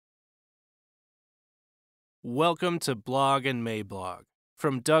Welcome to Blog and Mablog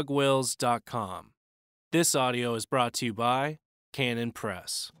from DougWills.com. This audio is brought to you by Canon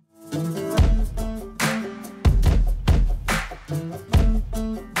Press.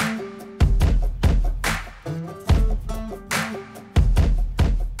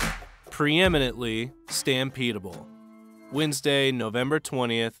 Preeminently Stampedable, Wednesday, November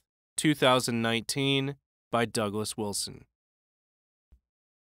 20th, 2019, by Douglas Wilson.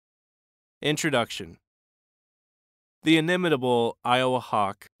 Introduction. The inimitable Iowa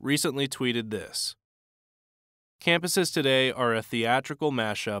Hawk recently tweeted this: "Campuses today are a theatrical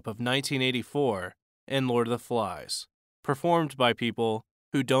mashup of 1984 and Lord of the Flies, performed by people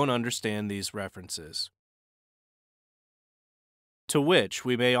who don't understand these references." To which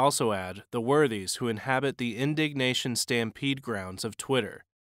we may also add the worthies who inhabit the indignation stampede grounds of Twitter,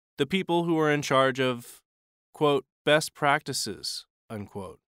 the people who are in charge of, quote, best practices,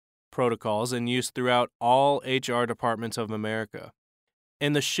 unquote, protocols in use throughout all HR departments of America,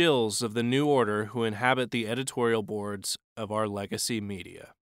 and the shills of the new order who inhabit the editorial boards of our legacy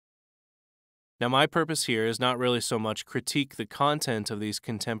media. Now, my purpose here is not really so much critique the content of these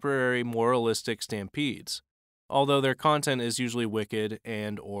contemporary moralistic stampedes, although their content is usually wicked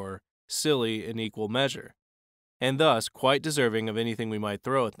and or silly in equal measure, and thus quite deserving of anything we might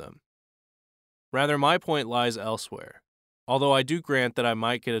throw at them. Rather, my point lies elsewhere, although I do grant that I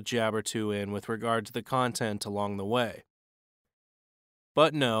might get a jab or two in with regard to the content along the way.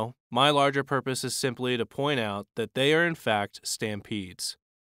 But no, my larger purpose is simply to point out that they are in fact stampedes,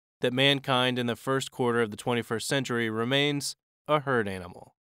 that mankind in the first quarter of the 21st century remains a herd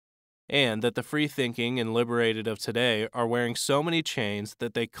animal, and that the free-thinking and liberated of today are wearing so many chains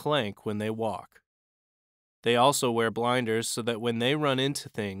that they clank when they walk. They also wear blinders so that when they run into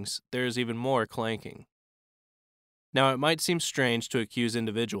things, there is even more clanking. Now, it might seem strange to accuse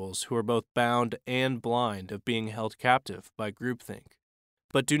individuals who are both bound and blind of being held captive by groupthink,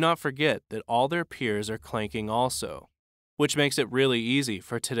 but do not forget that all their peers are clanking also, which makes it really easy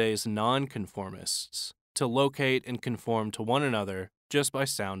for today's nonconformists to locate and conform to one another just by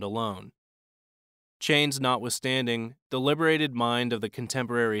sound alone. Chains notwithstanding, the liberated mind of the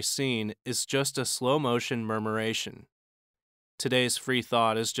contemporary scene is just a slow-motion murmuration. Today's free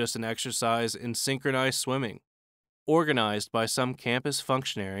thought is just an exercise in synchronized swimming, organized by some campus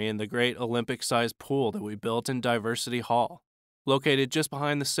functionary in the great Olympic-sized pool that we built in Diversity Hall, located just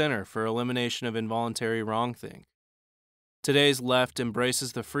behind the Center for Elimination of Involuntary Wrongthink. Today's left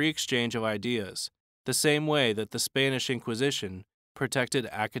embraces the free exchange of ideas, the same way that the Spanish Inquisition protected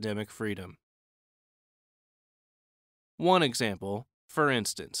academic freedom. One example, for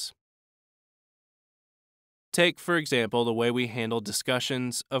instance. Take, for example, the way we handle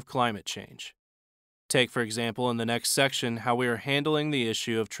discussions of climate change. Take, for example, in the next section, how we are handling the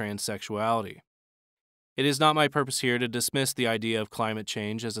issue of transsexuality. It is not my purpose here to dismiss the idea of climate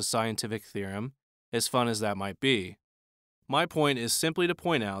change as a scientific theorem, as fun as that might be. My point is simply to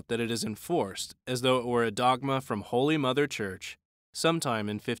point out that it is enforced as though it were a dogma from Holy Mother Church sometime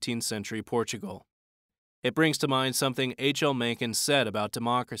in 15th century Portugal. It brings to mind something H.L. Mencken said about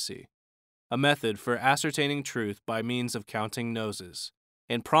democracy, a method for ascertaining truth by means of counting noses,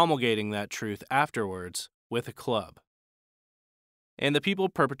 and promulgating that truth afterwards with a club. And the people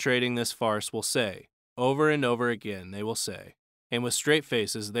perpetrating this farce will say, over and over again they will say, and with straight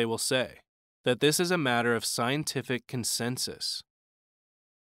faces they will say, that this is a matter of scientific consensus.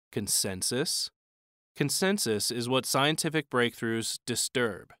 Consensus? Consensus is what scientific breakthroughs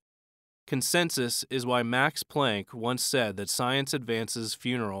disturb. Consensus is why Max Planck once said that science advances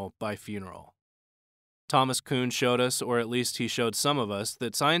funeral by funeral. Thomas Kuhn showed us, or at least he showed some of us,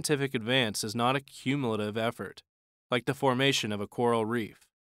 that scientific advance is not a cumulative effort, like the formation of a coral reef.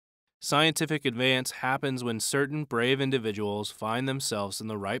 Scientific advance happens when certain brave individuals find themselves in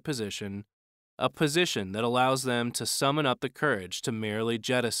the right position, a position that allows them to summon up the courage to merely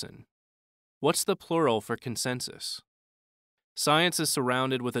jettison. What's the plural for consensus? Science is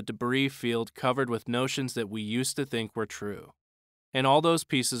surrounded with a debris field covered with notions that we used to think were true, and all those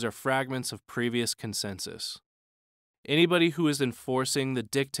pieces are fragments of previous consensus. Anybody who is enforcing the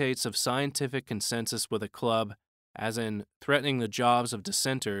dictates of scientific consensus with a club, as in threatening the jobs of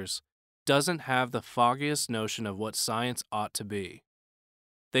dissenters, doesn't have the foggiest notion of what science ought to be.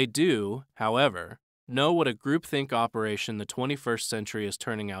 They do, however, know what a groupthink operation the 21st century is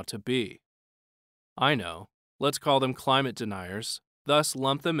turning out to be. I know. Let's call them climate deniers, thus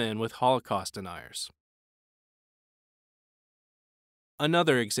lump them in with Holocaust deniers.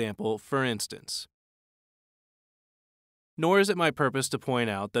 Another example, for instance. Nor is it my purpose to point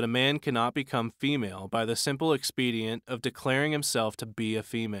out that a man cannot become female by the simple expedient of declaring himself to be a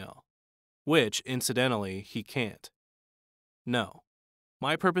female. which, incidentally, he can't. No.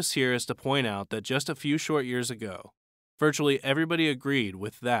 My purpose here is to point out that just a few short years ago, virtually everybody agreed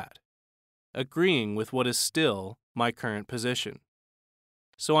with that, agreeing with what is still my current position.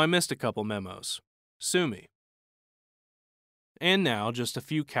 So I missed a couple memos. Sue me. And now, just a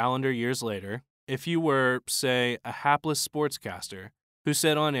few calendar years later, if you were, say, a hapless sportscaster who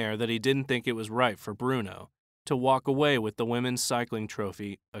said on air that he didn't think it was right for Bruno to walk away with the women's cycling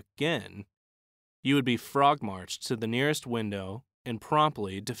trophy again, you would be frog-marched to the nearest window and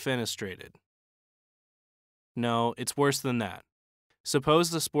promptly defenestrated. No, it's worse than that. Suppose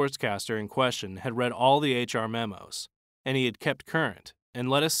the sportscaster in question had read all the HR memos, and he had kept current, and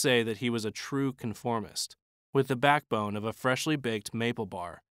let us say that he was a true conformist, with the backbone of a freshly baked maple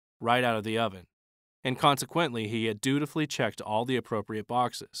bar right out of the oven, and consequently he had dutifully checked all the appropriate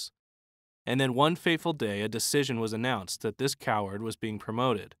boxes. And then one fateful day a decision was announced that this coward was being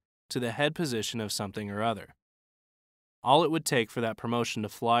promoted to the head position of something or other. All it would take for that promotion to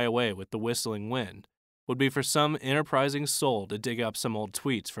fly away with the whistling wind would be for some enterprising soul to dig up some old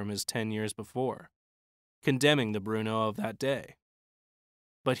tweets from his 10 years before, condemning the Bruno of that day.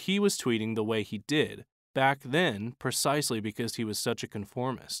 But he was tweeting the way he did back then precisely because he was such a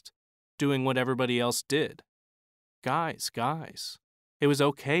conformist, doing what everybody else did. Guys, it was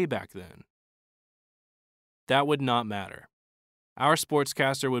okay back then. That would not matter. Our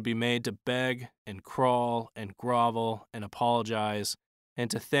sportscaster would be made to beg and crawl and grovel and apologize and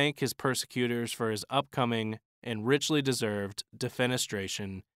to thank his persecutors for his upcoming and richly deserved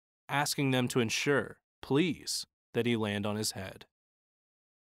defenestration, asking them to ensure, please, that he land on his head.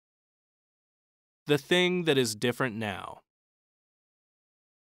 The thing that is different now.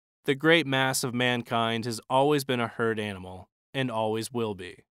 The great mass of mankind has always been a herd animal and always will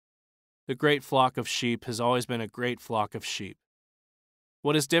be. The great flock of sheep has always been a great flock of sheep.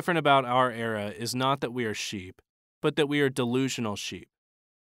 What is different about our era is not that we are sheep, but that we are delusional sheep.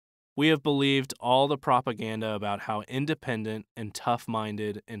 We have believed all the propaganda about how independent and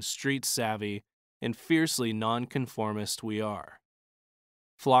tough-minded and street-savvy and fiercely nonconformist we are.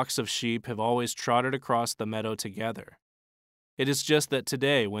 Flocks of sheep have always trotted across the meadow together. It is just that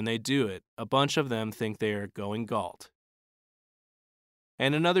today, when they do it, a bunch of them think they are going galt.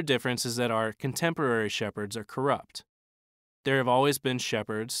 And another difference is that our contemporary shepherds are corrupt. There have always been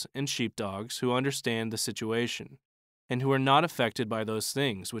shepherds and sheepdogs who understand the situation, and who are not affected by those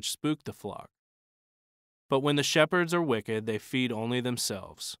things which spook the flock. But when the shepherds are wicked, they feed only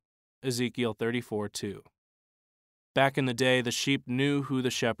themselves. Ezekiel 34:2. Back in the day, the sheep knew who the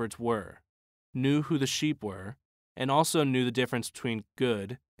shepherds were, knew who the sheep were, and also knew the difference between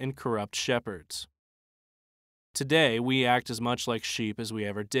good and corrupt shepherds. Today, we act as much like sheep as we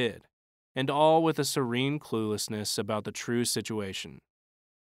ever did, and all with a serene cluelessness about the true situation.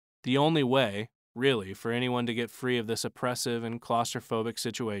 The only way, really, for anyone to get free of this oppressive and claustrophobic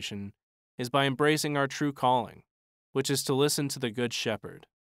situation is by embracing our true calling, which is to listen to the Good Shepherd.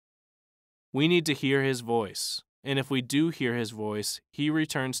 We need to hear his voice, and if we do hear his voice, he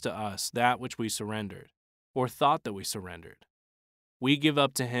returns to us that which we surrendered, or thought that we surrendered. We give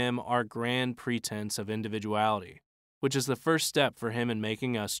up to him our grand pretense of individuality, which is the first step for him in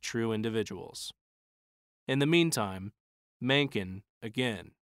making us true individuals. In the meantime, Mencken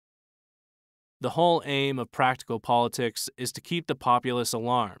again. The whole aim of practical politics is to keep the populace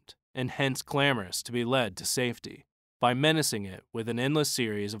alarmed, and hence clamorous to be led to safety, by menacing it with an endless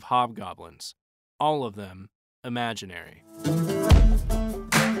series of hobgoblins, all of them imaginary.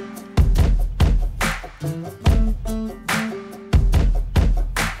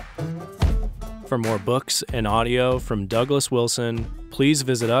 For more books and audio from Douglas Wilson, please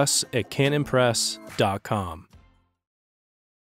visit us at canonpress.com.